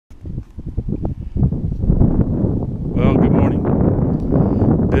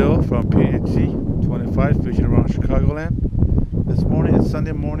Bill from PHC 25 fishing around Chicagoland. This morning, it's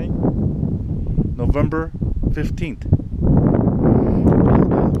Sunday morning, November 15th.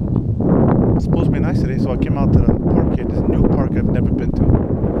 It's supposed to be nice today, so I came out to the park here. This new park I've never been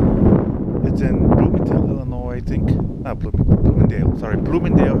to. It's in Bloomington, Illinois, I think. Not Bloomingdale, sorry,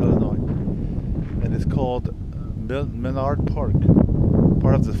 Bloomingdale, Illinois. And it's called Mallard Park,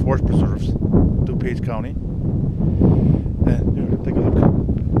 part of the Forest Preserves, DuPage County. And here, take a look.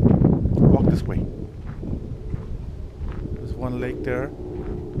 Walk this way. There's one lake there.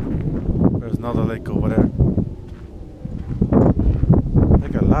 There's another lake over there. They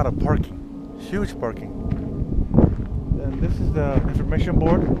got a lot of parking, huge parking. And this is the information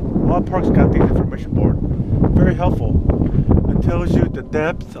board. All parks got these information board. Very helpful. It tells you the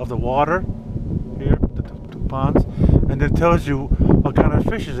depth of the water here, the two ponds, and it tells you what kind of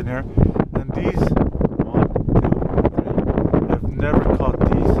fish is in here. And these, 1, 2, 3, I've never caught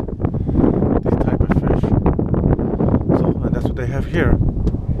these type of fish. So, and that's what they have here.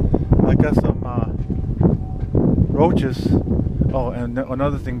 I got some roaches. Oh, and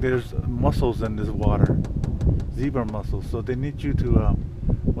another thing, there's mussels in this water, zebra mussels. So they need you to,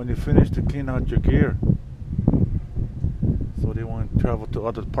 when you finish, to clean out your gear. So they won't travel to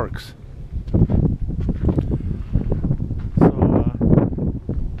other parks. So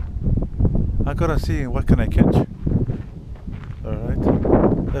I gotta see what can I catch. All right.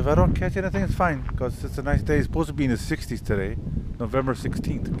 If I don't catch anything, it's fine, because it's a nice day. It's supposed to be in the 60s today, November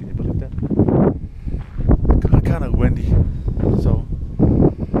 16th. Can you believe that? Kind of windy. So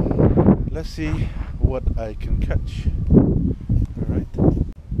let's see what I can catch.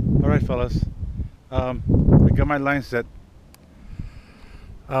 All right, fellas. I got my line set.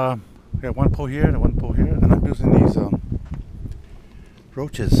 I got one pole here and one pole here, and I'm using these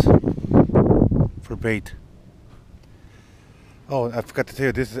roaches for bait. Oh, I forgot to tell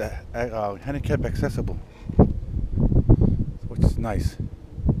you, this is handicap accessible, which is nice.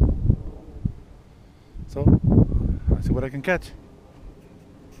 So, let's see what I can catch.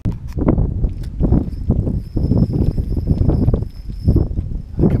 I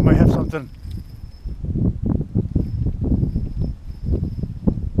think I might have something.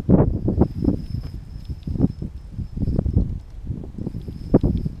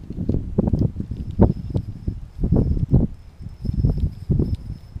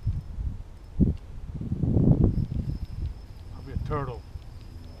 Probably a turtle.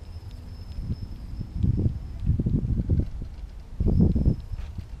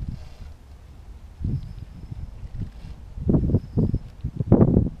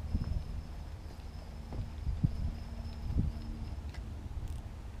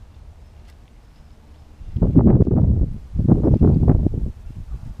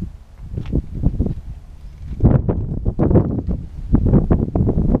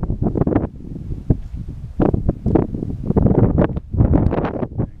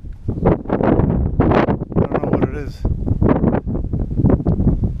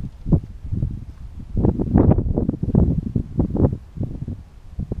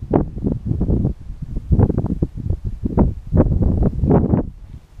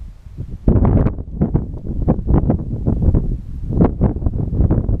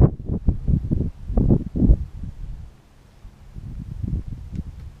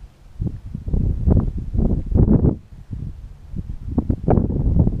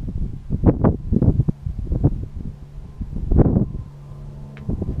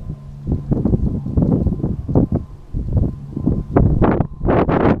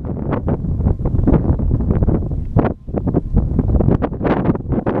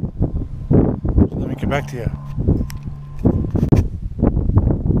 Back to you.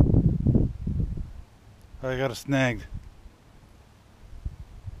 I got a snagged.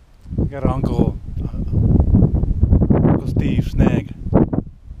 I got an Uncle Steve snag.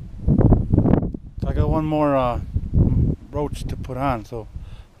 So I got one more roach to put on. So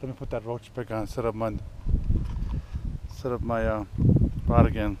let me put that roach back on. Set up my rod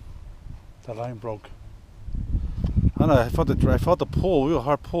again. The line broke. I don't know. I felt the pull, real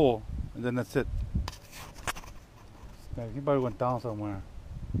hard pull, and then that's it. He probably went down somewhere.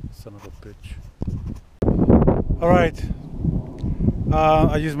 Son of a bitch. Alright.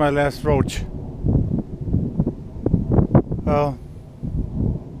 I used my last roach. Well,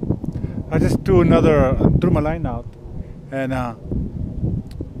 I just threw my line out and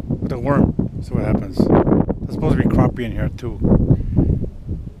with a worm. See what happens. There's supposed to be crappie in here too.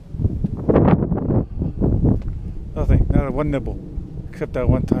 Nothing, not one nibble, except that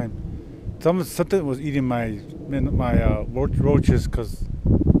one time. Something was eating my roaches because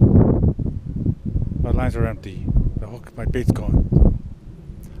my lines are empty. The hook, my bait's gone.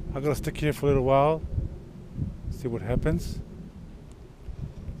 I'm gonna stick here for a little while, see what happens.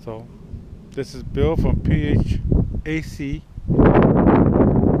 So this is Bill from PHAC,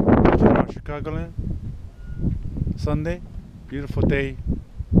 Chicagoland. Sunday, beautiful day.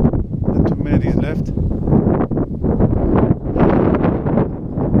 2 minutes left.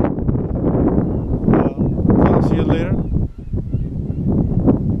 I'll see you later.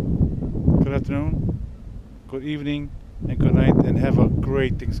 Good afternoon, good evening, and good night, and have a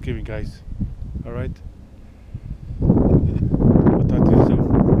great Thanksgiving, guys. All right.